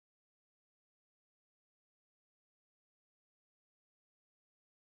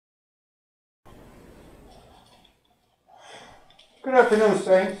Good afternoon,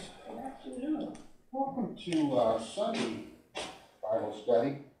 Saints. Good afternoon. Welcome to Sunday Bible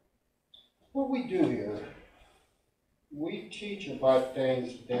study. What we do here, we teach about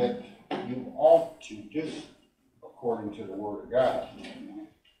things that you ought to do according to the Word of God.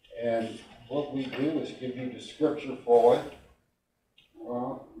 And what we do is give you the scripture for it,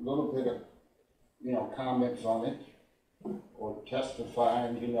 a little bit of, comments on it, or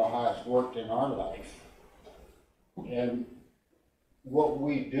testifying, how it's worked in our life. And what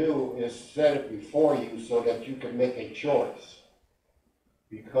we do is set it before you so that you can make a choice.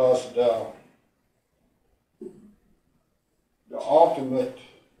 Because the ultimate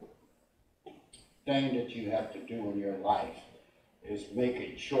thing that you have to do in your life is make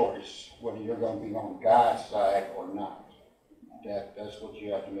a choice whether you're going to be on God's side or not. That's what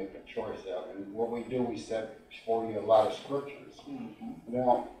you have to make a choice of. And what we do, we set before you a lot of scriptures.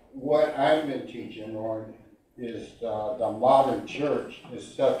 Now, what I've been teaching on is the modern church is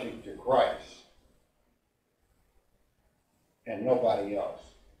subject to Christ and nobody else.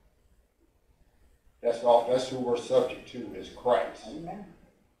 That's all. That's who we're subject to, is Christ. Amen.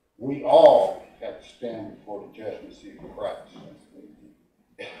 We all have to stand before the judgment seat of Christ.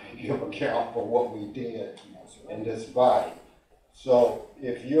 Give account for what we did in this body. So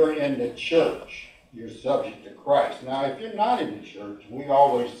if you're in the church, you're subject to Christ. Now, if you're not in the church, we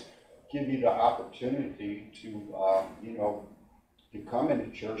always give you the opportunity to, to come into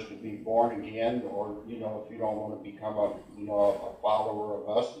church, to be born again, or, if you don't want to become a follower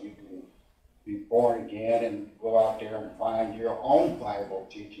of us, you can be born again and go out there and find your own Bible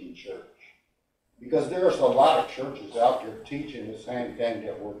teaching church. Because there's a lot of churches out there teaching the same thing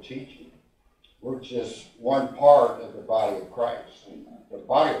that we're teaching. We're just one part of the body of Christ. And the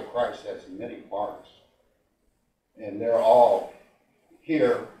body of Christ has many parts. And they're all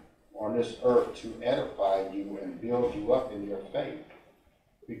here on this earth to edify you and build you up in your faith.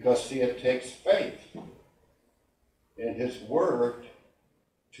 Because, see, it takes faith in His Word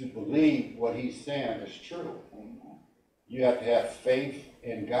to believe what He's saying is true. You have to have faith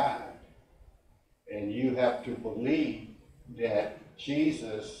in God. And you have to believe that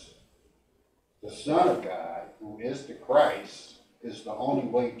Jesus, the Son of God, who is the Christ, is the only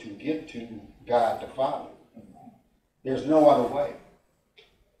way to get to God the Father. There's no other way.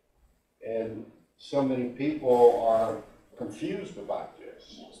 And so many people are confused about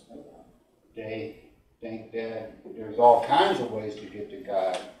this. They think that there's all kinds of ways to get to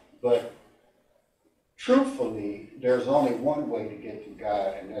God, but truthfully, there's only one way to get to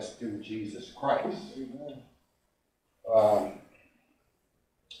God, and that's through Jesus Christ.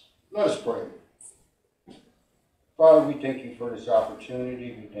 Let us pray. Father, we thank you for this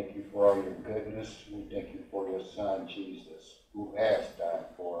opportunity. We thank you for all your goodness. We thank you for your Son, Jesus, who has died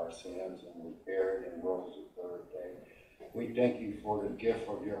for our sins and was buried and rose the third day. We thank you for the gift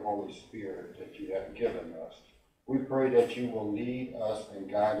of your Holy Spirit that you have given us. We pray that you will lead us and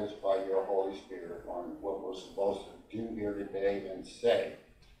guide us by your Holy Spirit on what we're supposed to do here today and say.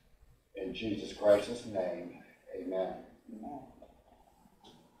 In Jesus Christ's name, amen.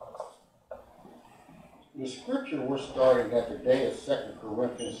 The scripture we're starting at today is 2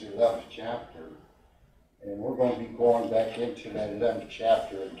 Corinthians 11th chapter. And we're going to be going back into that 11th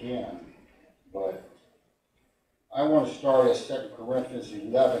chapter again. But I want to start at 2 Corinthians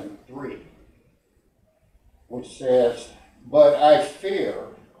 11:3. Which says, "But I fear,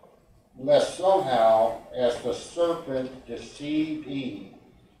 lest somehow, as the serpent deceived Eve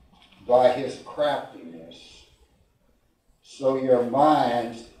by his craftiness, so your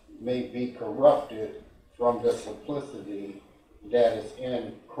minds may be corrupted from the simplicity that is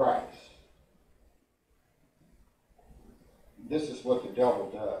in Christ." This is what the devil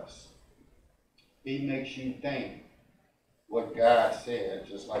does. He makes you think what God said,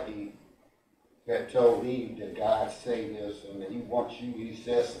 just like he had told Eve that God say this, and that he wants you, he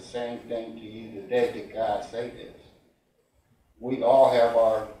says the same thing to you today, that God say this. We all have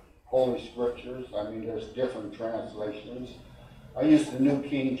our holy scriptures. I mean, there's different translations. I use the New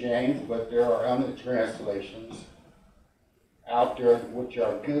King James, but there are other translations out there which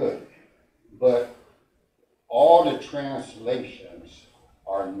are good. But all the translations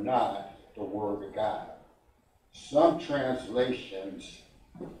are not the Word of God. Some translations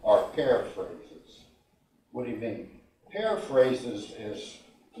are paraphrases. What do you mean? Paraphrases is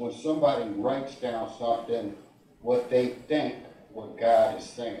when somebody writes down something, what they think what God is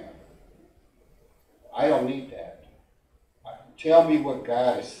saying. I don't need that. Tell me what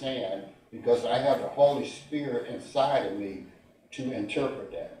God is saying, because I have the Holy Spirit inside of me to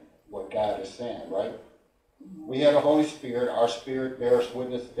interpret that, what God is saying, right? We have the Holy Spirit. Our spirit bears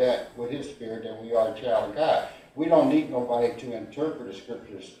witness that with His Spirit that we are a child of God. We don't need nobody to interpret the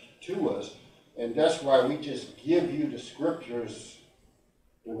scriptures to us. And that's why we just give you the scriptures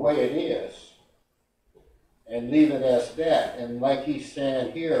the way it is and leave it as that. And like he's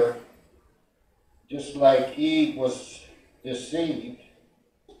saying here, just like Eve was deceived,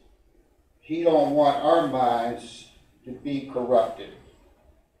 he don't want our minds to be corrupted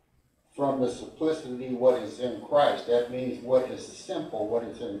from the simplicity what is in Christ. That means what is simple, what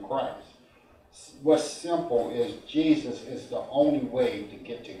is in Christ. What's simple is Jesus is the only way to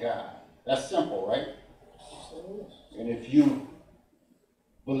get to God. That's simple, right? And if you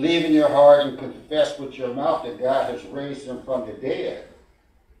believe in your heart and confess with your mouth that God has raised him from the dead,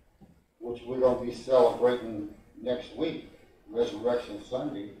 which we're going to be celebrating next week, Resurrection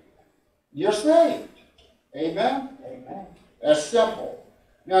Sunday, you're saved. Amen? Amen. That's simple.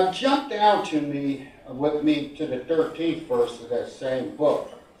 Now jump down with me to the 13th verse of that same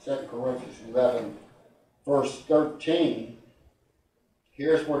book, 2 Corinthians 11, verse 13.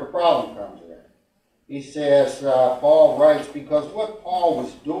 Here's where the problem comes in. He says, Paul writes, because what Paul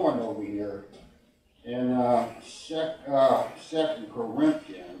was doing over here in 2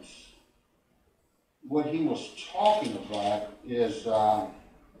 Corinthians, what he was talking about is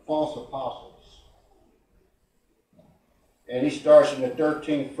false apostles. And he starts in the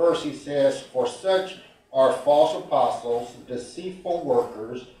 13th verse, he says, for such are false apostles, deceitful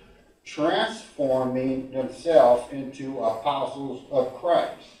workers, transforming themselves into apostles of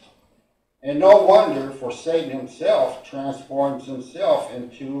Christ. And no wonder, for Satan himself transforms himself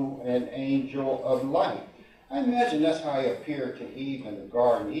into an angel of light. I imagine that's how he appeared to Eve in the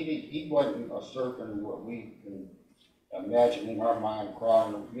garden. He wasn't a serpent, what we can imagine in our mind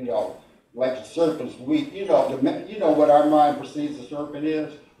crawling, like the serpent's weak. You know what our mind perceives a serpent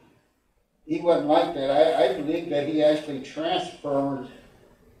is? He wasn't like that. I believe that he actually transformed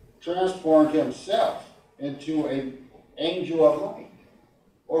himself into an angel of light.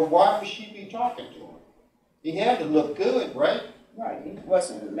 Or why would she be talking to him? He had to look good, right? Right. He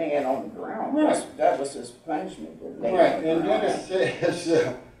wasn't a man on the ground. Right. That was his punishment. Right. And then it says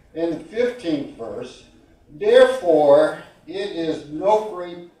in the 15th verse, therefore it is no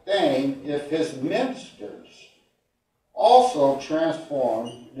great thing if his ministers also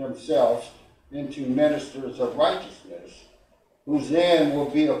transform themselves into ministers of righteousness, whose end will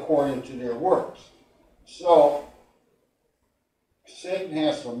be according to their works. So Satan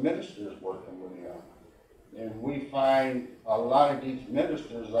has some ministers working with him. And we find a lot of these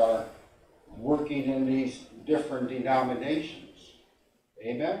ministers are working in these different denominations.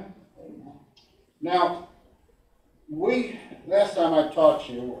 Amen? Amen. Now, last time I taught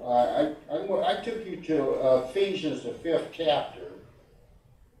you, I took you to Ephesians, the 5th chapter,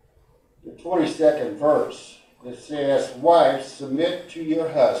 the 22nd verse. It says, wives, submit to your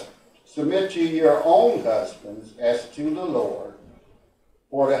own husbands as to the Lord.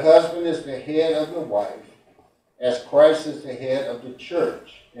 For the husband is the head of the wife, as Christ is the head of the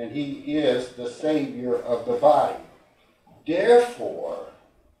church, and he is the Savior of the body. Therefore,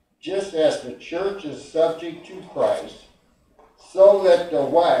 just as the church is subject to Christ, so let the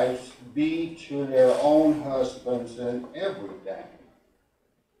wives be to their own husbands in everything.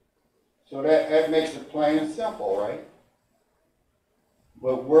 So that makes it plain and simple, right?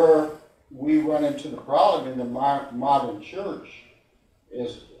 But where we run into the problem in the modern church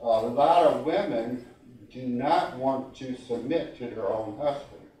is a lot of women do not want to submit to their own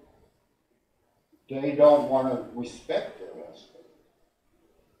husband. They don't want to respect their husband.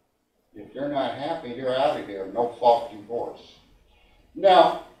 If they're not happy, they're out of here. No fault divorce.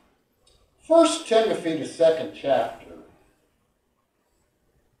 Now, 1 Timothy, the 2nd chapter,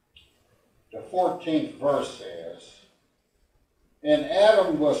 the 14th verse says, and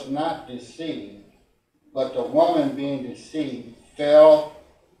Adam was not deceived, but the woman being deceived fell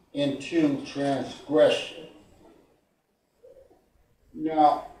into transgression.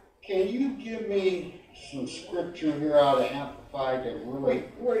 Now, can you give me some scripture here out of Amplified that really...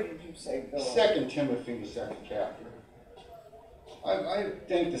 Where did you say go? 2 Timothy, the 2nd chapter. I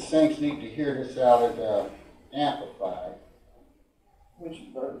think the saints need to hear this out of the Amplified. Which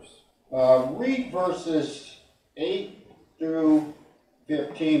verse? Read verses 8 through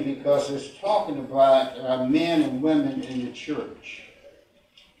 15 because it's talking about men and women in the church.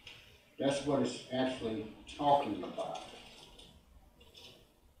 That's what it's actually talking about.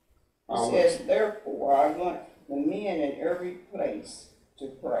 It says, therefore, I want the men in every place to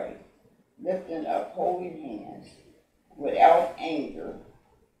pray, lifting up holy hands, without anger,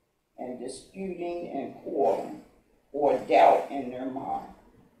 and disputing and quarreling, or doubt in their mind.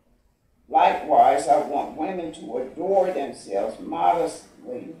 Likewise, I want women to adore themselves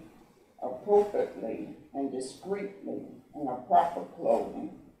modestly, appropriately, and discreetly in a proper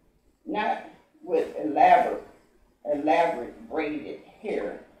clothing, not with elaborate braided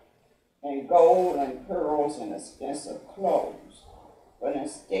hair and gold and pearls and expensive clothes, but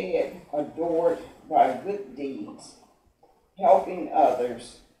instead adored by good deeds, helping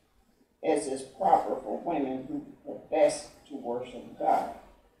others as is proper for women who profess to worship God.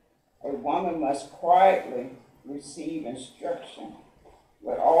 A woman must quietly receive instruction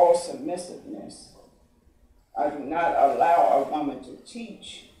with all submissiveness. I do not allow a woman to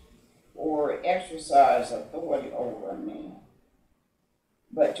teach or exercise authority over a man,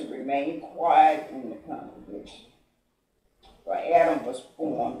 but to remain quiet in the congregation. For Adam was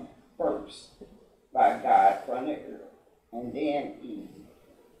formed first by God from the earth, and then Eve.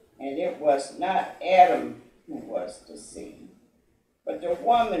 And it was not Adam who was deceived, but the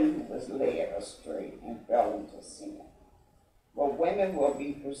woman who was led astray and fell into sin. But women will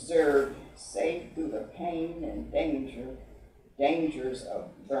be preserved, saved through the pain and dangers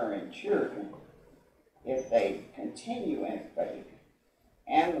of bearing children, if they continue in faith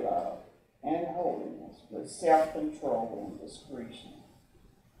and love and holiness with self-control and discretion.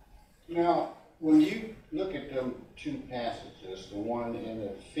 Now, when you look at them two passages, the one in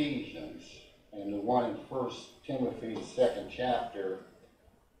Ephesians and the one in 1 Timothy, 2nd chapter,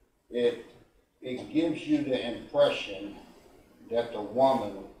 it gives you the impression that the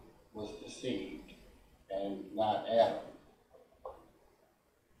woman was deceived and not Adam.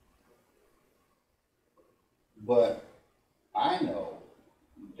 But I know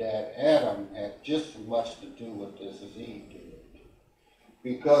that Adam had just as much to do with this as Eve did,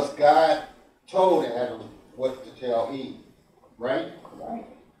 because God told Adam what to tell Eve, right? Right.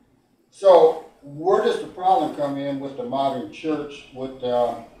 So where does the problem come in with the modern church, with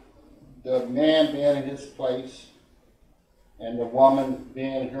the man being in his place and the woman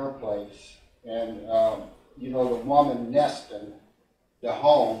being in her place, and the woman nesting the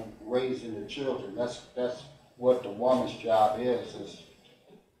home, raising the children? That's what the woman's job is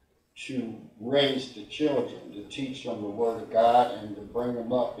to raise the children, to teach them the Word of God and to bring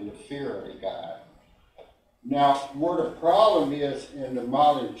them up in the fear of the God. Now, where the problem is in the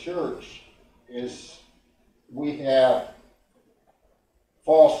modern church is we have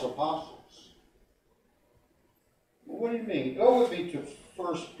false apostles. What do you mean? Go with me to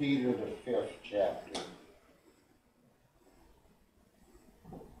 1 Peter, the 5th chapter.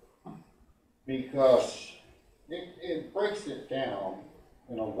 Because it breaks it down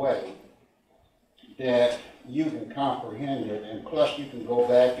in a way that you can comprehend it, and plus you can go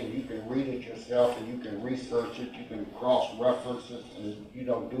back and you can read it yourself and you can research it, you can cross-reference it, and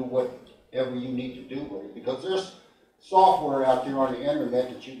do whatever you need to do with it. Because there's software out there on the internet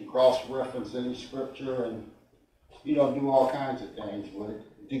that you can cross-reference any scripture and do all kinds of things with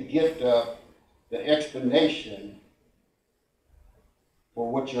it to get the explanation for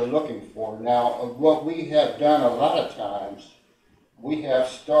what you're looking for. Now, what we have done a lot of times, we have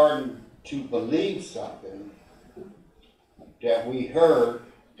started to believe something that we heard,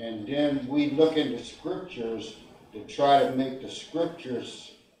 and then we look into scriptures to try to make the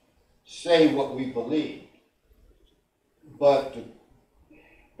scriptures say what we believe. But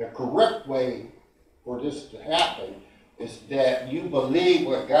the correct way for this to happen is that you believe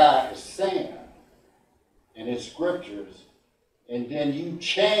what God is saying in His scriptures, and then you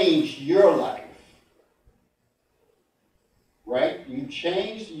change your life. Right? You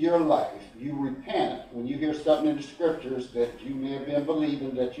change your life. You repent when you hear something in the scriptures that you may have been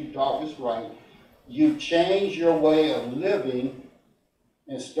believing that you thought was right. You change your way of living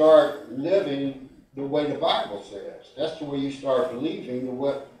and start living the way the Bible says. That's the way you start believing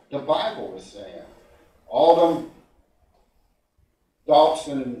what the Bible is saying. All them thoughts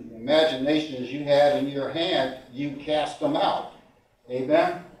and imaginations you had in your hand, you cast them out.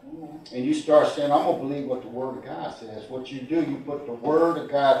 Amen? And you start saying, I'm going to believe what the Word of God says. What you do, you put the Word of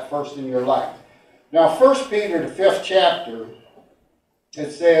God first in your life. Now, 1 Peter, the 5th chapter,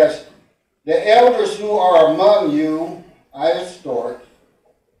 it says, the elders who are among you, I exhort,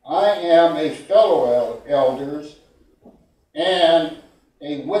 I am a fellow elders and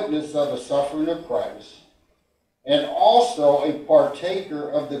a witness of the suffering of Christ, and also a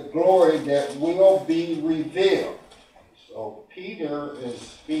partaker of the glory that will be revealed. So Peter is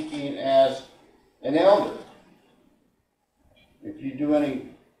speaking as an elder. If you do any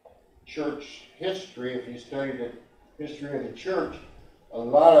church history, if you study the history of the church, a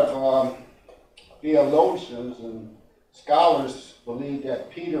lot of theologians and scholars believe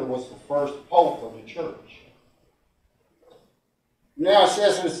that Peter was the first pope of the church. Now it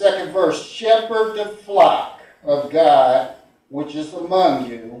says in the second verse, shepherd the flock of God which is among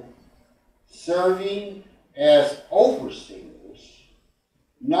you, serving as overseers,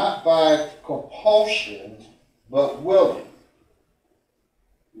 not by compulsion, but willing.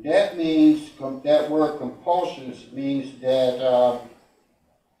 That means, that word compulsion means that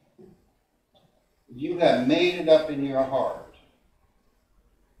you have made it up in your heart.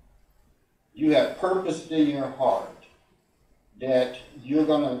 You have purposed in your heart that you're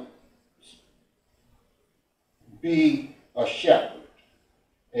going to be a shepherd.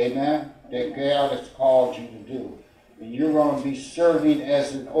 Amen? That God has called you to do. And you're going to be serving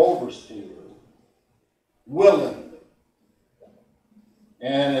as an overseer, willingly.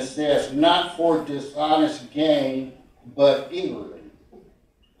 And it says, not for dishonest gain, but eagerly.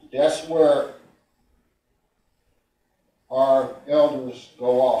 That's where our elders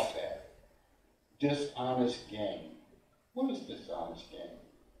go off at. Dishonest gain. What is dishonest gain?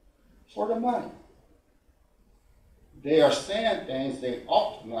 For the money. They are saying things they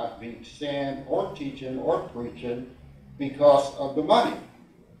ought to not be saying or teaching or preaching because of the money.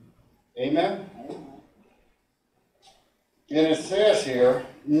 Amen? And it says here,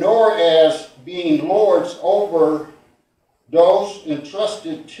 nor as being lords over those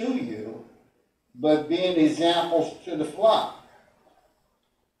entrusted to you, but being examples to the flock.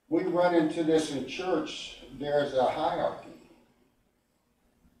 We run into this in church. There's a hierarchy.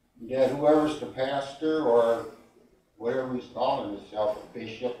 That whoever's the pastor or whatever he's calling himself, a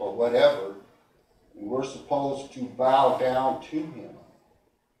bishop or whatever, we're supposed to bow down to him.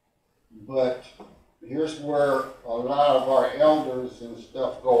 But here's where a lot of our elders and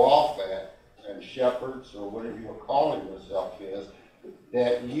stuff go off at, and shepherds or whatever you're calling yourself is,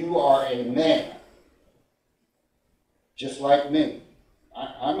 that you are a man, just like me.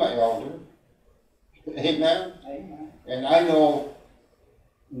 I'm an elder. Amen? Amen. And I know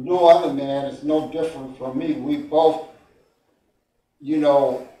no other man is no different from me. We both,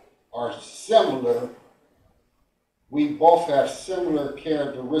 are similar. We both have similar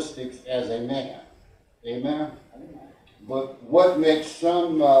characteristics as a man. Amen? Amen. But what makes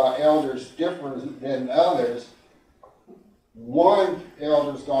some elders different than others, one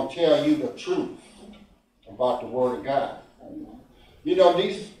elder is going to tell you the truth about the Word of God. Amen.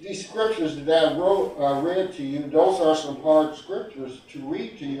 These scriptures that I read to you, those are some hard scriptures to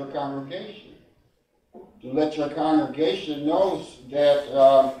read to your congregation. To let your congregation know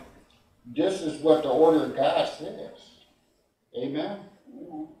that this is what the order of God says. Amen?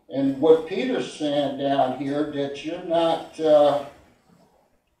 Amen. And what Peter's saying down here, that you're not supposed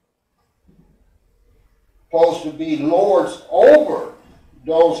to be lords over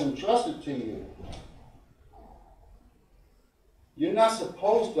those entrusted to you. You're not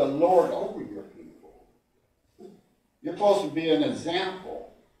supposed to lord over your people. You're supposed to be an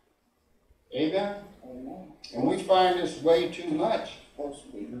example. Amen? Amen. And we find this way too much. Supposed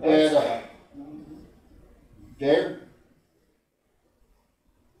to be That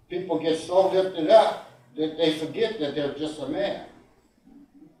people get so lifted up that they forget that they're just a man.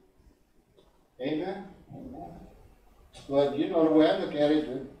 Amen? Amen. But the way I look at it,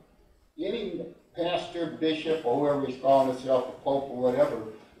 any pastor, bishop, or whoever he's calling himself, a pope or whatever,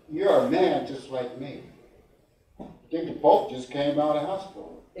 you're a man just like me. I think the pope just came out of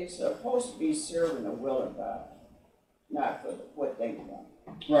hospital. They're supposed to be serving the will of God, not for what they want.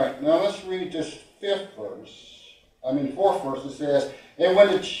 Right, now let's read this fourth verse. It says, and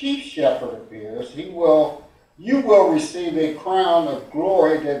when the chief shepherd appears, you will receive a crown of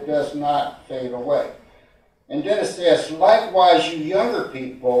glory that does not fade away. And then it says, likewise, you younger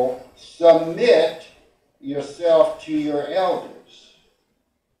people, submit yourself to your elders.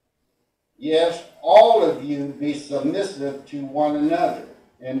 Yes, all of you be submissive to one another,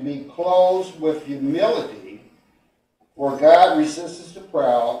 and be clothed with humility, for God resists the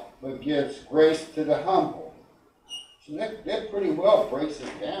proud, but gives grace to the humble. So that pretty well breaks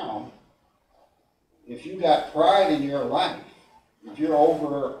it down. If you got pride in your life, if you're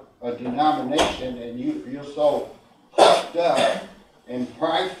over a denomination and you're so puffed up and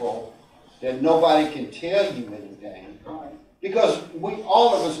prideful that nobody can tell you anything, because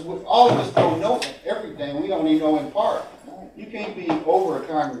all of us don't know everything. We only know in part. You can't be over a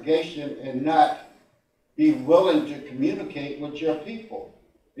congregation and not be willing to communicate with your people,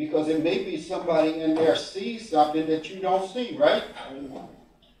 because it may be somebody in there sees something that you don't see, right?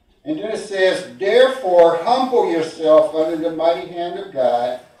 And then it says, therefore humble yourself under the mighty hand of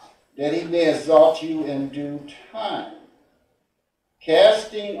God, that he may exalt you in due time,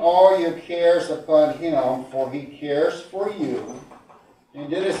 casting all your cares upon him, for he cares for you.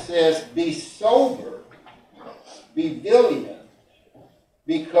 And then it says, be sober, be vigilant,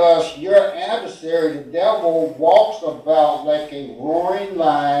 because your adversary, the devil, walks about like a roaring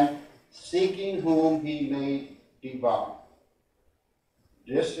lion, seeking whom he may devour.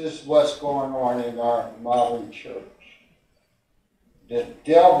 This is what's going on in our modern church. The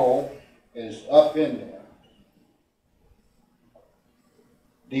devil is up in there,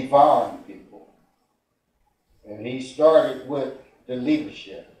 devouring people. And he started with the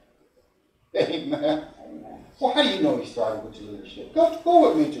leadership. Amen. Amen. Well, how do you know he started with the leadership?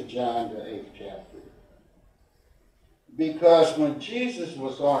 Go with me to John, the 8th chapter. Because when Jesus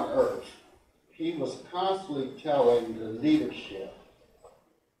was on earth, he was constantly telling the leadership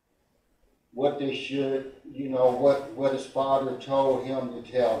what they should, what his Father told him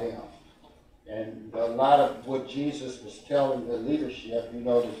to tell them. And a lot of what Jesus was telling the leadership,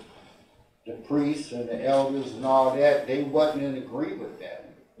 the priests and the elders and all that, they wasn't in agreement with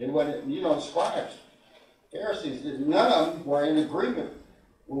that. They wasn't, scribes, Pharisees, none of them were in agreement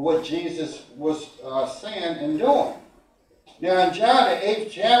with what Jesus was saying and doing. Now in John the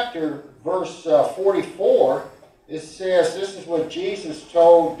 8th chapter, verse 44, it says, this is what Jesus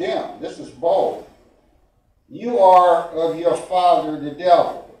told them. This is bold. You are of your father the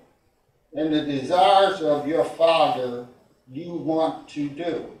devil, and the desires of your father you want to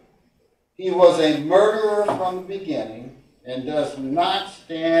do. He was a murderer from the beginning, and does not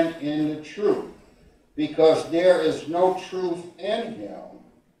stand in the truth, because there is no truth in him.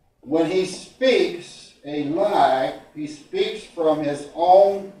 When he speaks a lie, he speaks from his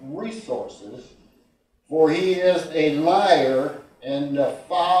own resources, for he is a liar and the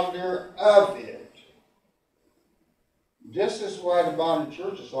father of it. This is why the modern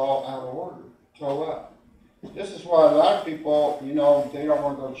church is all out of order, toe up. This is why a lot of people, they don't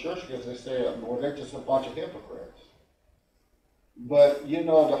want to go to church because they say, well, they're just a bunch of hypocrites. But, the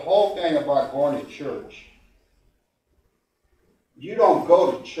whole thing about going to church, you don't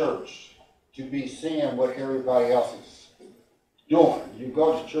go to church to be seeing what everybody else is doing. You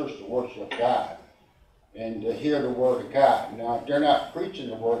go to church to worship God and to hear the Word of God. Now, if they're not preaching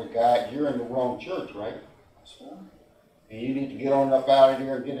the Word of God, you're in the wrong church, right? And you need to get on up out of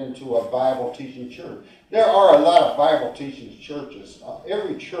there and get into a Bible-teaching church. There are a lot of Bible-teaching churches.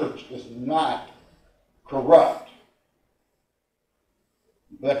 Every church is not corrupt.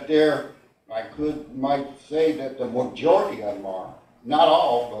 But I might say that the majority of them are. Not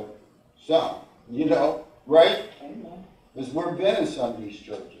all, but some. Right? Amen. Because we've been in some of these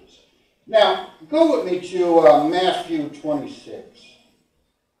churches. Now, go with me to Matthew 26.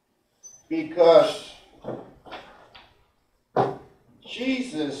 Because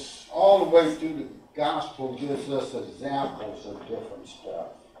Jesus, all the way through the gospel, gives us examples of different stuff.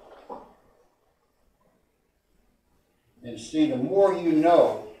 And see, the more you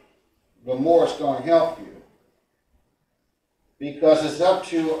know, the more it's going to help you. Because it's up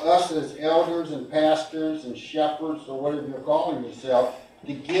to us as elders and pastors and shepherds, or whatever you're calling yourself,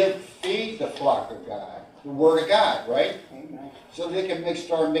 to feed the flock of God, the Word of God, right? Amen. So they can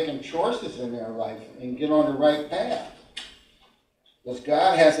start making choices in their life and get on the right path. Because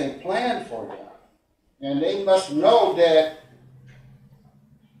God has a plan for them. And they must know that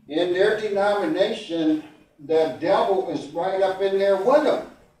in their denomination, the devil is right up in there with them.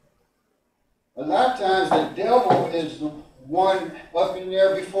 A lot of times the devil is the one up in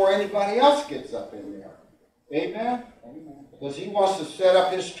there before anybody else gets up in there. Amen? Amen. Because he wants to set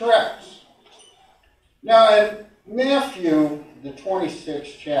up his traps. Now in Matthew, the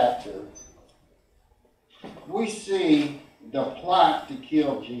 26th chapter, we see the plot to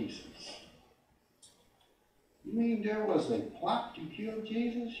kill Jesus. You mean there was a plot to kill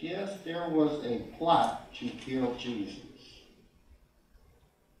Jesus? Yes, there was a plot to kill Jesus.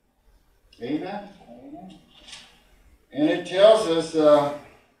 Amen? Amen. And it tells us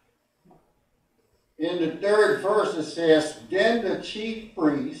in the 3rd verse, it says, then the chief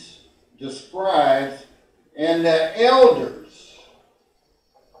priests, the scribes, and the elders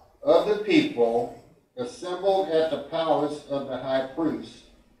of the people assembled at the palace of the high priest,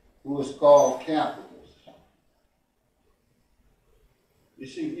 who was called Caiaphas. You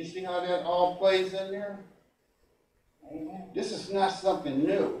see how that all plays in there? Amen. This is not something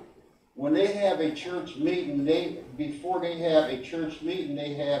new. When they have a church meeting, before they have a church meeting,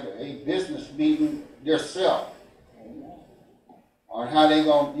 they have a business meeting themselves on how they're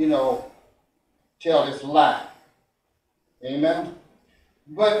going to, tell this lie. Amen?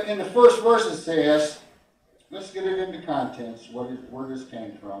 But in the first verse it says, let's get it into context, where this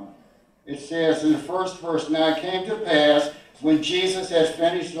came from. It says in the first verse, now it came to pass, when Jesus had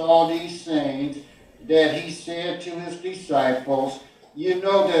finished all these things, that he said to his disciples, you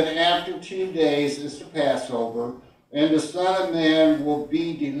know that after 2 days is the Passover, and the Son of Man will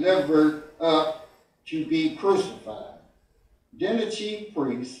be delivered up to be crucified. Then the chief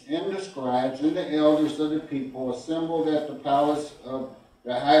priests and the scribes and the elders of the people assembled at the palace of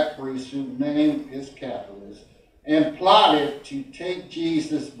the high priest, whose name is Caiaphas, and plotted to take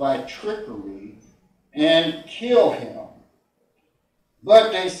Jesus by trickery and kill him.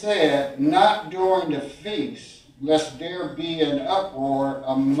 But they said, not during the feast, lest there be an uproar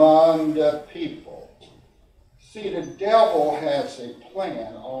among the people. See, the devil has a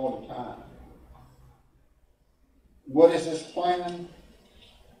plan all the time. What is his plan?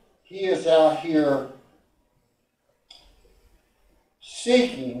 He is out here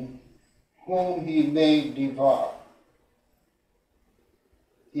seeking whom he may devour.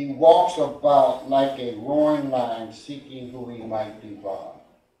 He walks about like a roaring lion, seeking who he might devour.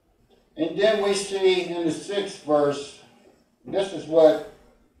 And then we see in the 6th verse, this is what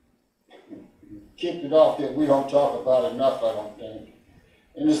kicked it off that we don't talk about enough, I don't think.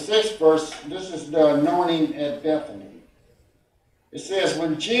 In the 6th verse, this is the anointing at Bethany. It says,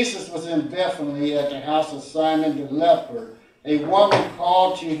 when Jesus was in Bethany at the house of Simon the leper, a woman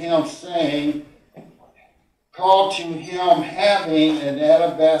called to him having an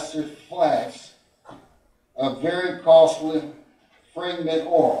alabaster flask of very costly fragrant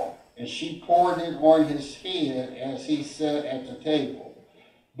oil, and she poured it on his head as he sat at the table.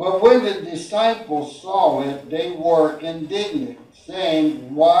 But when the disciples saw it, they were indignant,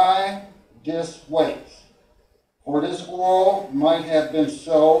 saying, why this waste? For this oil might have been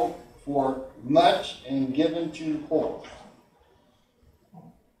sold for much and given to the poor.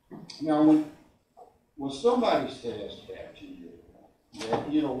 Now, when somebody says that to you, that,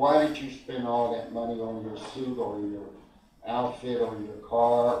 why did you spend all that money on your suit or your outfit or your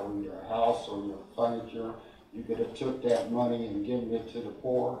car or your house or your furniture? You could have took that money and given it to the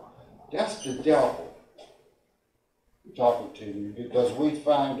poor. That's the devil talking to you, because we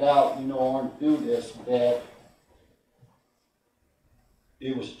find out, on through this, that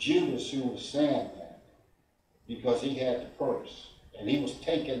it was Judas who was saying that, because he had the purse. And he was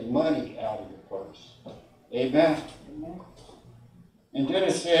taking money out of the purse. Amen? And then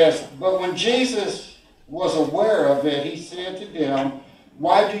it says, but when Jesus was aware of it, he said to them,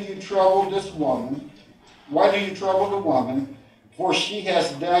 why do you trouble this woman? Why do you trouble the woman? For she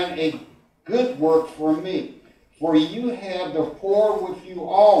has done a good work for me. For you have the poor with you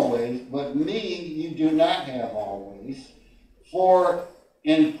always, but me you do not have always. For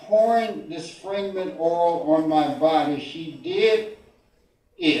in pouring this fragrant oil on my body, she did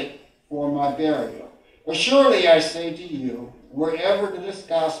it for my burial. But surely I say to you, wherever this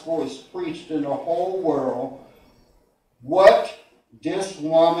gospel is preached in the whole world, what this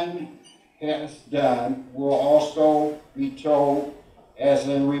woman has done will also be told as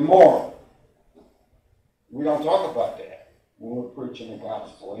in memorial. We don't talk about that when we're preaching the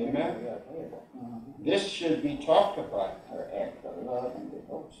gospel. Amen? This should be talked about. Her act of love and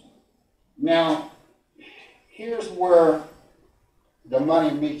devotion. Now, here's where the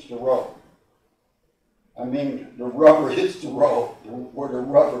money meets the road. I mean, the rubber hits the road.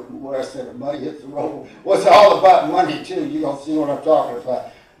 Where I said the money hits the road. Well, it's all about money too. You're going to see what I'm talking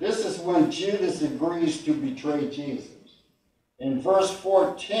about. This is when Judas agrees to betray Jesus. In verse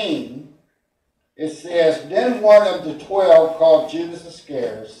 14, it says, then one of the 12, called Judas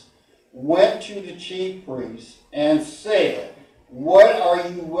Iscariot, went to the chief priests and said, what are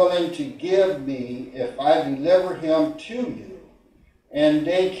you willing to give me if I deliver him to you? And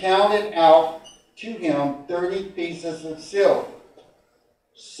they counted out to him 30 pieces of silver.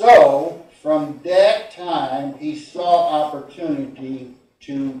 So, from that time, he saw opportunity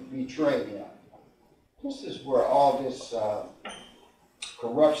to betray him. This is where all this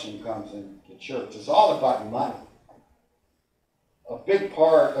corruption comes in the church. It's all about money. A big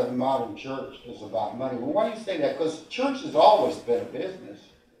part of the modern church is about money. Well, why do you say that? Because church has always been a business.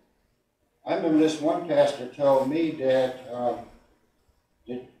 I remember this one pastor told me that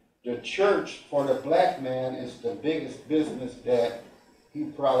the church for the black man is the biggest business that he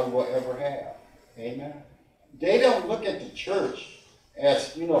probably will ever have. Amen? They don't look at the church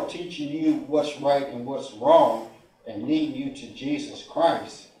as, teaching you what's right and what's wrong and leading you to Jesus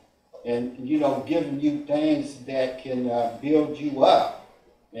Christ and, giving you things that can build you up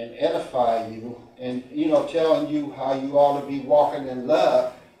and edify you and, telling you how you ought to be walking in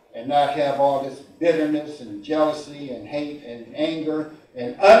love and not have all this bitterness and jealousy and hate and anger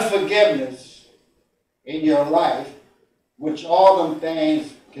and unforgiveness in your life, which all them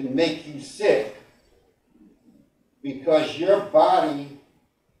things can make you sick because your body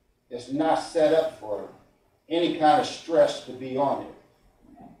is not set up for any kind of stress to be on it.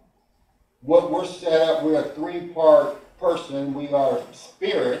 What we're set up, we're a three-part person. We are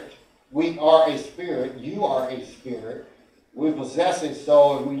spirit. We are a spirit. You are a spirit. We possess a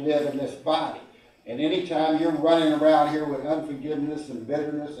soul and we live in this body. And anytime you're running around here with unforgiveness and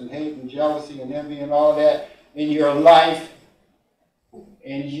bitterness and hate and jealousy and envy and all that in your life,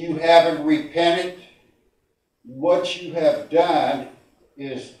 and you haven't repented, what you have done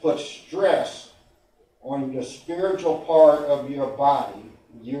is put stress on the spiritual part of your body.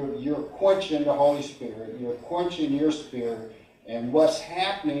 You're quenching the Holy Spirit. You're quenching your spirit. And what's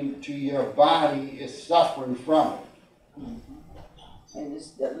happening to your body is suffering from it. And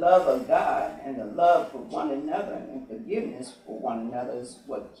it's the love of God and the love for one another and forgiveness for one another is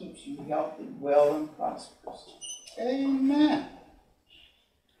what keeps you healthy, well, and prosperous. Amen.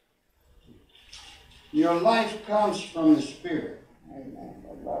 Your life comes from the Spirit. Amen.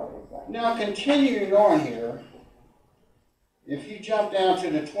 The love of God. Now, continuing on here, if you jump down to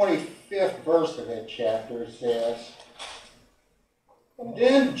the 25th verse of that chapter, it says,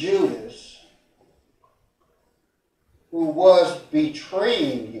 Then Judas, who was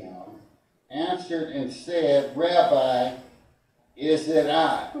betraying him, answered and said, Rabbi, is it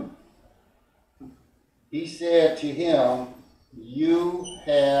I? He said to him, You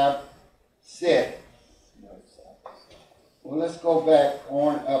have said it. Well, let's go back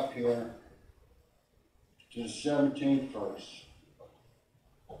on up here to the 17th verse.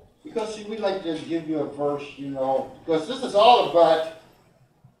 Because, see, we like to give you a verse, because this is all about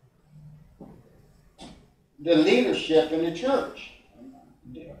the leadership in the church.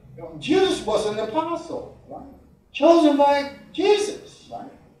 Judas was an apostle, chosen by Jesus.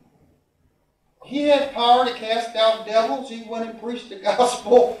 He had power to cast out devils. He went and preached the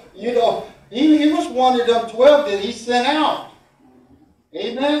gospel. He was one of them 12 that he sent out.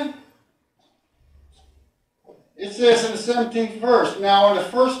 Amen? It says in the 17th verse, Now on the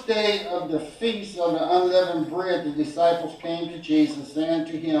first day of the feast of the unleavened bread, the disciples came to Jesus, saying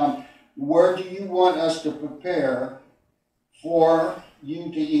to him, Where do you want us to prepare for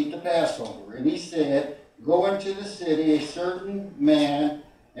you to eat the Passover? And he said, Go into the city, a certain man,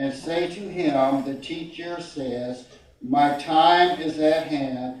 and say to him, The teacher says, My time is at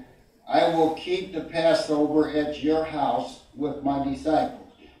hand. I will keep the Passover at your house with my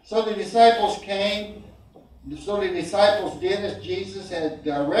disciples. So the disciples came. So the disciples did as Jesus had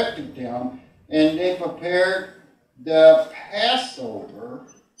directed them, and they prepared the Passover.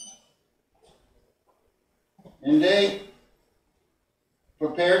 And they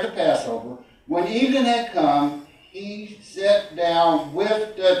prepared the Passover. When evening had come, he sat down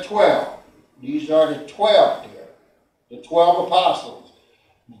with the 12. These are the 12 there, the 12 apostles.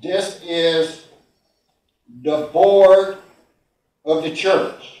 This is the board of the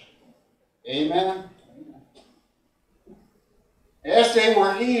church. Amen? As they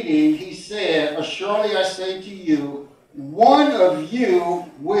were eating, he said, Surely I say to you, one of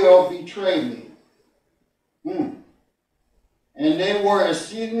you will betray me. And they were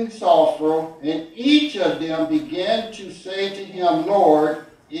exceedingly sorrowful, and each of them began to say to him, Lord,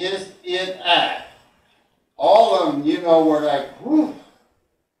 is it I? All of them, were like, whew,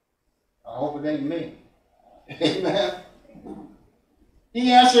 I hope it ain't me. Amen.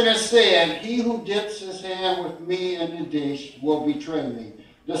 He answered and said, He who dips his hand with me in the dish will betray me.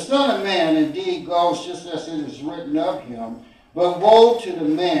 The Son of Man indeed goes just as it is written of him, but woe to the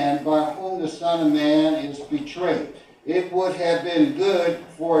man by whom the Son of Man is betrayed. It would have been good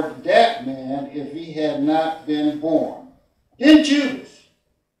for that man if he had not been born. Then Judas,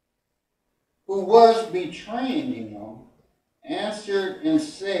 who was betraying him, answered and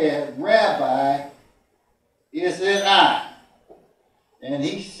said, Rabbi, is it I? And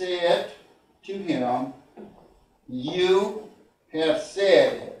he said to him, You have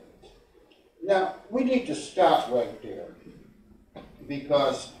said it. Now, we need to stop right there,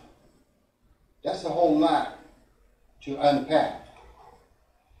 because that's a whole lot to unpack.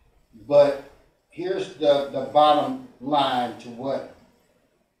 But here's the bottom line to what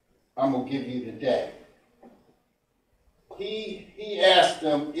I'm going to give you today. He asked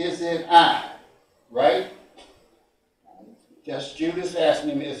them, Is it I? Right? Just Judas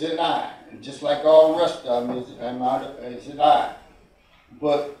asking him, Is it I? And just like all the rest of them, is it I?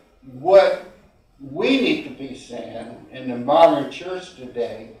 But what we need to be saying in the modern church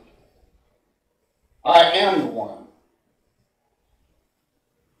today, I am the one.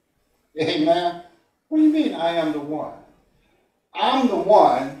 Amen? What do you mean I am the one? I'm the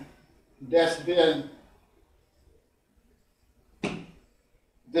one that's been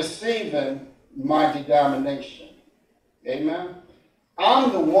deceiving my denomination. Amen?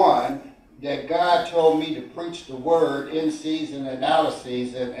 I'm the one that God told me to preach the word in season and out of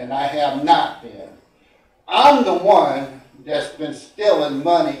season, and I have not been. I'm the one that's been stealing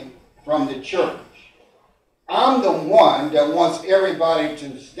money from the church. I'm the one that wants everybody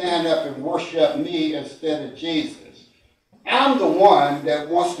to stand up and worship me instead of Jesus. I'm the one that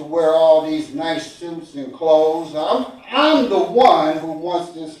wants to wear all these nice suits and clothes. I'm the one who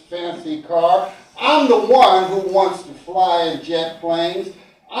wants this fancy car. I'm the one who wants to fly in jet planes.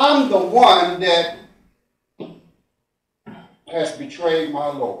 I'm the one that has betrayed my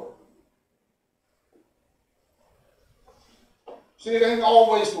Lord. See, it ain't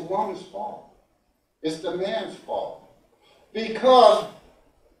always the woman's fault. It's the man's fault. Because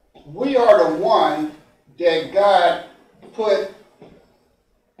we are the one that God put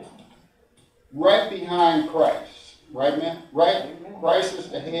right behind Christ. Right, man? Right? Amen. Christ is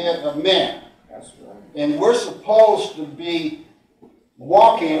the head of man. That's right. And we're supposed to be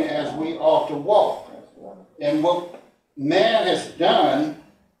walking as we ought to walk. That's right. And what man has done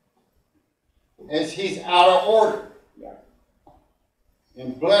is he's out of order. Yeah.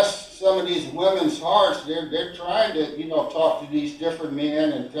 And bless some of these women's hearts. They're trying to, talk to these different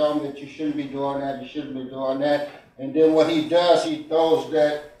men and tell them that you shouldn't be doing that, you shouldn't be doing that. And then what he does, he throws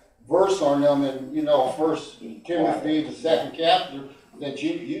that verse on them in, First Timothy, the 2nd chapter, that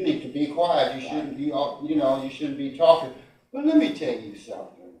you need to be quiet. You shouldn't be, you shouldn't be talking. But let me tell you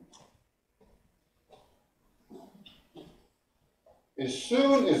something. As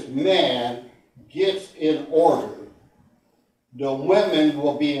soon as man gets in order, the women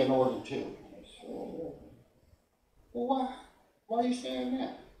will be in order too. Well, why are you saying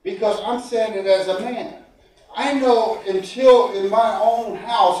that? Because I'm saying it as a man. I know until in my own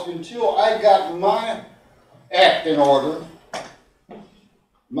house, until I got my act in order,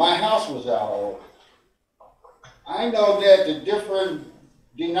 my house was out of order. I know that the different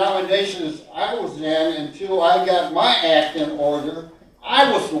denominations I was in, until I got my act in order,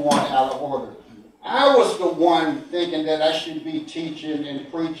 I was the one out of order. I was the one thinking that I should be teaching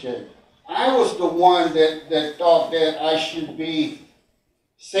and preaching. I was the one that thought that I should be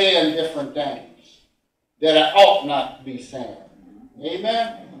saying different things that I ought not to be saying.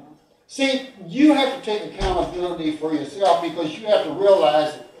 Amen? See, you have to take accountability for yourself, because you have to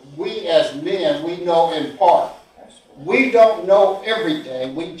realize we as men, we know in part. We don't know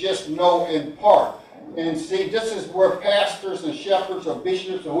everything. We just know in part. And see, this is where pastors and shepherds or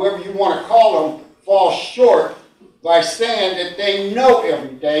bishops or whoever you want to call them fall short by saying that they know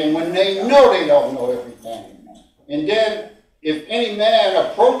everything when they know they don't know everything. And then if any man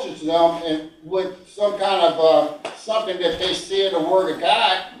approaches them and with some kind of something that they see in the Word of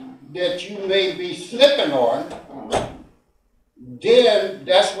God that you may be slipping on, then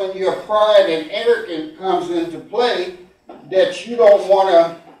that's when your pride and arrogance comes into play, that you don't want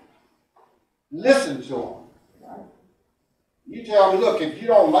to listen to them. You tell them, look, if you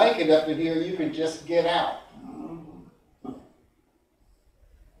don't like it up in here, you can just get out.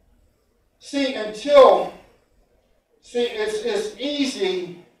 See, it's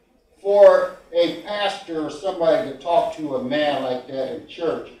easy for a pastor or somebody to talk to a man like that in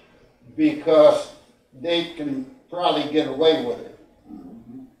church, because they can probably get away with it.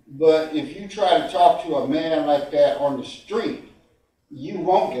 But if you try to talk to a man like that on the street, you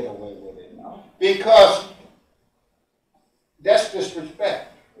won't get away with it. Because that's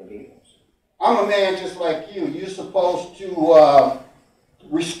disrespect. I'm a man just like you. You're supposed to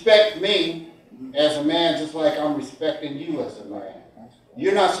respect me as a man just like I'm respecting you as a man.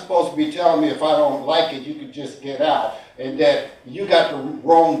 You're not supposed to be telling me if I don't like it, you can just get out, and that you got the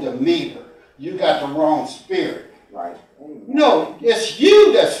wrong demeanor. You got the wrong spirit. Right. No, it's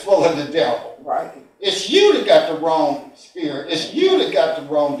you that's full of the devil. Right. It's you that got the wrong spirit. It's you that got the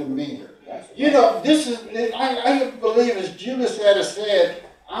wrong demeanor. You know, this is, I believe as Judas had said,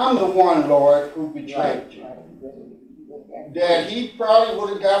 I'm the one, Lord, who betrayed you. That he probably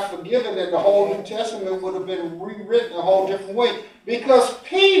would have got forgiven, and the whole New Testament would have been rewritten a whole different way. Because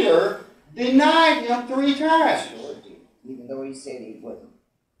Peter denied him 3 times. Even though he said he wouldn't.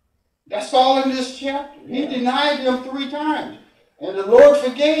 That's all in this chapter. He denied him 3 times. And the Lord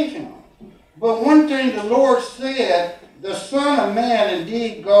forgave him. But one thing the Lord said, the Son of Man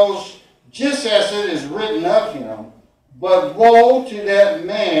indeed goes just as it is written of him, but woe to that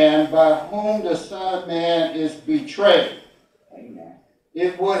man by whom the Son of Man is betrayed. Amen.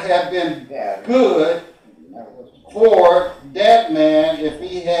 It would have been good for that man if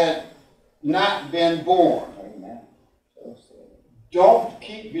he had not been born. Amen. Don't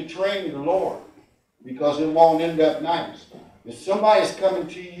keep betraying the Lord, because it won't end up nice. If somebody's coming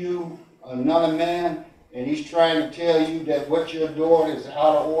to you, another man, and he's trying to tell you that what you're doing is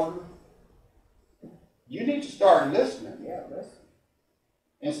out of order, you need to start listening. Yeah, listen.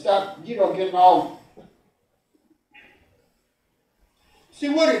 And stop, getting all. See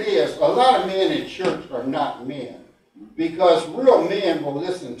what it is, a lot of men in church are not men. Because real men will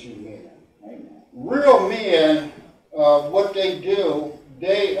listen to men. Amen. Real men, what they do,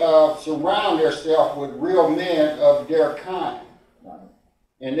 they surround themselves with real men of their kind. Right.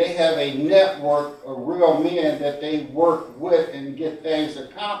 And they have a network of real men that they work with and get things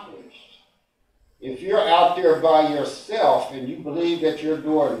accomplished. If you're out there by yourself and you believe that you're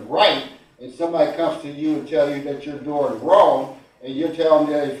doing right, and somebody comes to you and tells you that you're doing wrong, and you're telling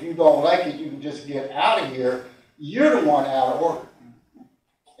them that if you don't like it, you can just get out of here, you're the one out of order.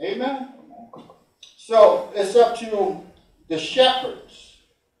 Amen? So it's up to the shepherds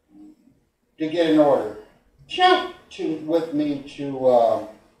to get in order. Jump with me to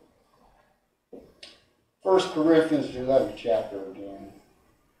 1 Corinthians 11th chapter again.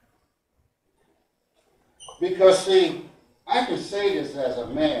 Because see, I can say this as a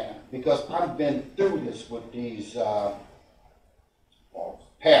man because I've been through this with these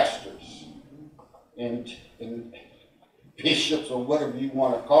pastors and bishops or whatever you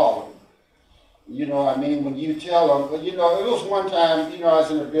want to call them. You know, I mean, when you tell them, you know, it was one time, you know, I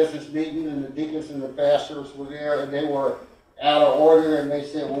was in a business meeting and the deacons and the pastors were there and they were out of order and they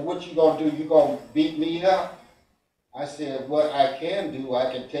said, well, what you going to do? You going to beat me up? I said, what I can do,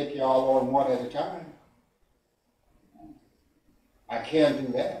 I can take y'all on one at a time. I can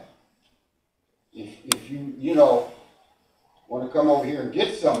do that. If you, you know, want to come over here and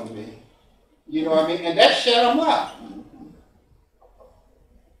get some of me, you know what I mean? And that shut them up.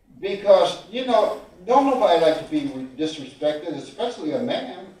 Because, you know, don't nobody like to be disrespected, especially a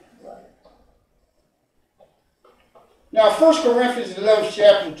man. Now, 1 Corinthians 11,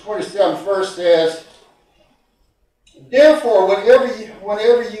 chapter 27, verse says, therefore,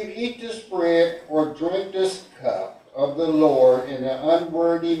 whenever you eat this bread or drink this cup of the Lord in an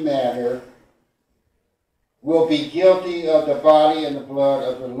unworthy manner, will be guilty of the body and the blood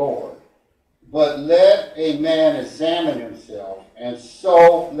of the Lord. But let a man examine himself, and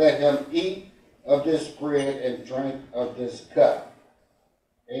so let him eat of this bread and drink of this cup.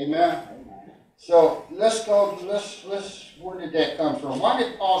 Amen? So let's go, where did that come from? Why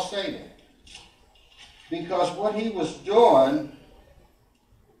did Paul say that? Because what he was doing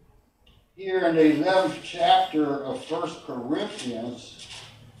here in the 11th chapter of 1 Corinthians,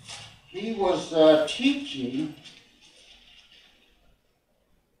 he was teaching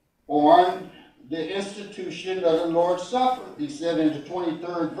on the institution of the Lord's Supper. He said in the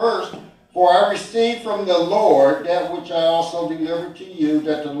 23rd verse, for I received from the Lord that which I also delivered to you,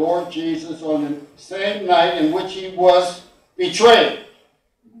 that the Lord Jesus on the same night in which he was betrayed,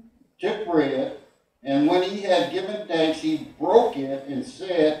 took bread, and when he had given thanks, he broke it and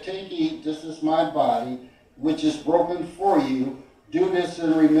said, take, eat, this is my body, which is broken for you. Do this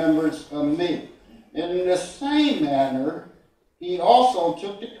in remembrance of me. And in the same manner, he also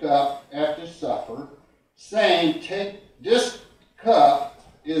took the cup after supper, saying, take, this cup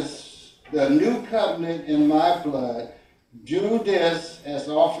is the new covenant in my blood. Do this as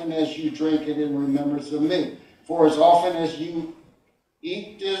often as you drink it in remembrance of me. For as often as you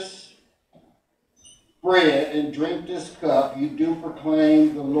eat this bread and drink this cup, you do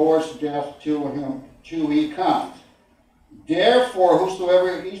proclaim the Lord's death till he comes. Therefore,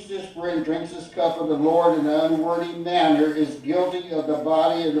 whosoever eats this bread and drinks this cup of the Lord in an unworthy manner is guilty of the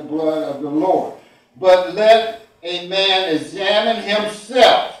body and the blood of the Lord. But let a man examine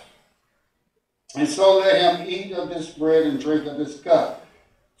himself, and so let him eat of this bread and drink of this cup.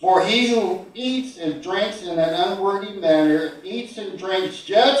 For he who eats and drinks in an unworthy manner eats and drinks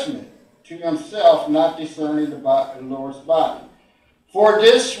judgment to himself, not discerning the Lord's body. For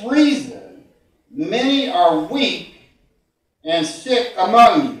this reason, many are weak and sick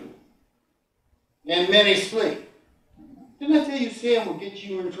among you, and many sleep. Didn't I tell you sin will get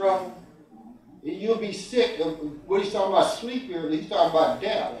you in trouble? You'll be sick. What he's talking about sleep here, he's talking about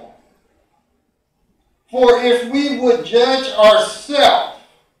death. For if we would judge ourselves,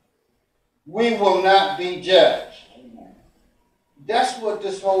 we will not be judged. That's what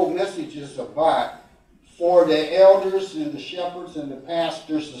this whole message is about. For the elders and the shepherds and the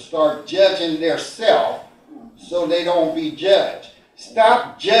pastors to start judging themselves so they don't be judged.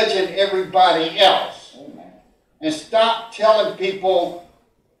 Stop judging everybody else. And stop telling people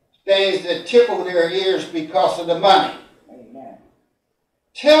things that tickle their ears because of the money.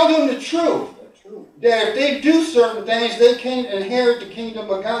 Tell them the truth. That if they do certain things, they can't inherit the kingdom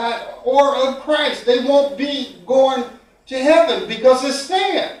of God or of Christ. They won't be going to heaven because it's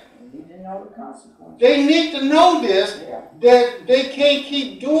sin. They need to know the consequences. They need to know this, that they can't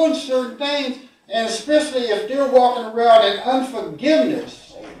keep doing certain things, and especially if they're walking around in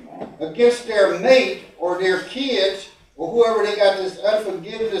unforgiveness against their mate or their kids or whoever they got this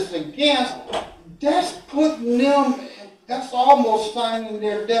unforgiveness against, that's putting them, that's almost signing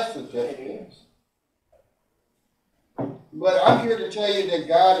their death certificate. But I'm here to tell you that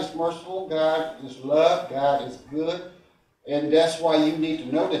God is merciful, God is love, God is good, and that's why you need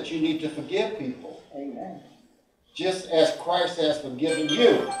to know that you need to forgive people. Amen. Just as Christ has forgiven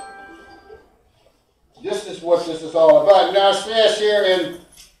you. This is what this is all about. Now it says here in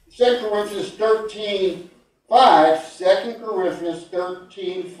 2 Corinthians 13:5, 2 Corinthians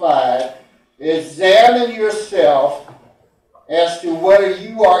 13:5, examine yourself as to whether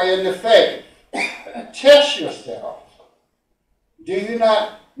you are in the faith. Test yourself. Do you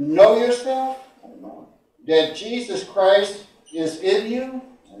not know yourself? That Jesus Christ is in you?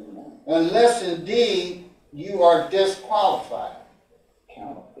 Unless indeed you are disqualified.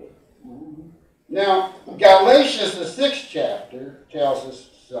 Counterfeit. Now, Galatians, the 6th chapter, tells us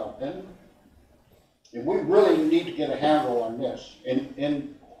something. And we really need to get a handle on this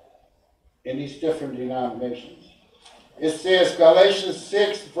in these different denominations. It says, Galatians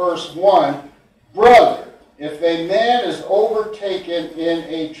 6, verse 1, brother, if a man is overtaken in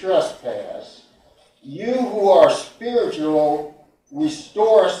a trespass, you who are spiritual,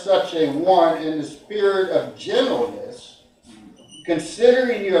 restore such a one in the spirit of gentleness,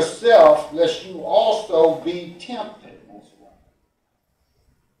 considering yourself, lest you also be tempted.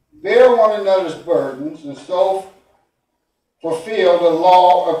 Bear one another's burdens, and so fulfill the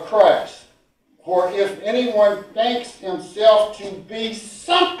law of Christ. For if anyone thinks himself to be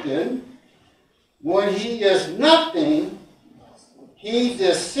something, when he is nothing, he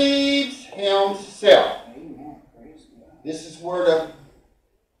deceives himself. This is where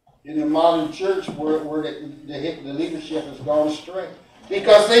in the modern church, where the leadership has gone astray.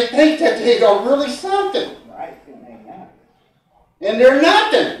 Because they think that they are really something. Right, and they're not. And they're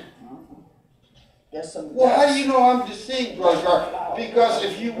nothing. There's some Well, how do you know I'm deceived, Brother Gar? Because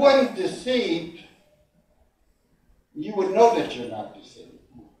if you wasn't deceived, you would know that you're not deceived.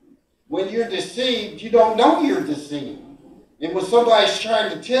 When you're deceived, you don't know you're deceived. And when somebody's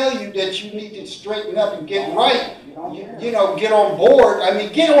trying to tell you that you need to straighten up and get right, you know, get on board. I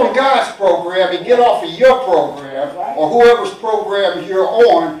mean, get on God's program and get off of your program or whoever's program you're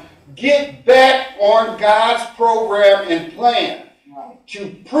on. Get back on God's program and plan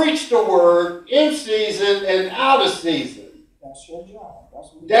to preach the word in season and out of season. That's your job.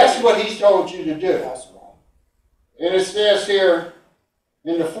 That's what He's told you to do. That's right. And it says here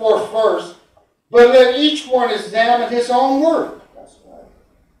in the 4th verse, but let each one examine his own work. That's right.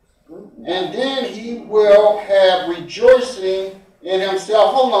 And then he will have rejoicing in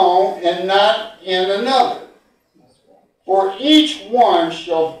himself alone and not in another. That's right. For each one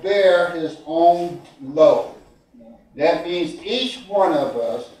shall bear his own load. That means each one of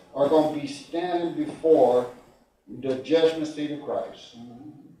us are going to be standing before the judgment seat of Christ,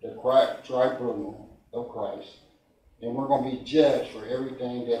 the tribunal of Christ. And we're going to be judged for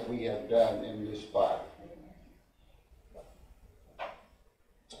everything that we have done in this body.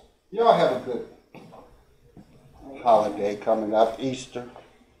 Y'all have a good holiday coming up, Easter.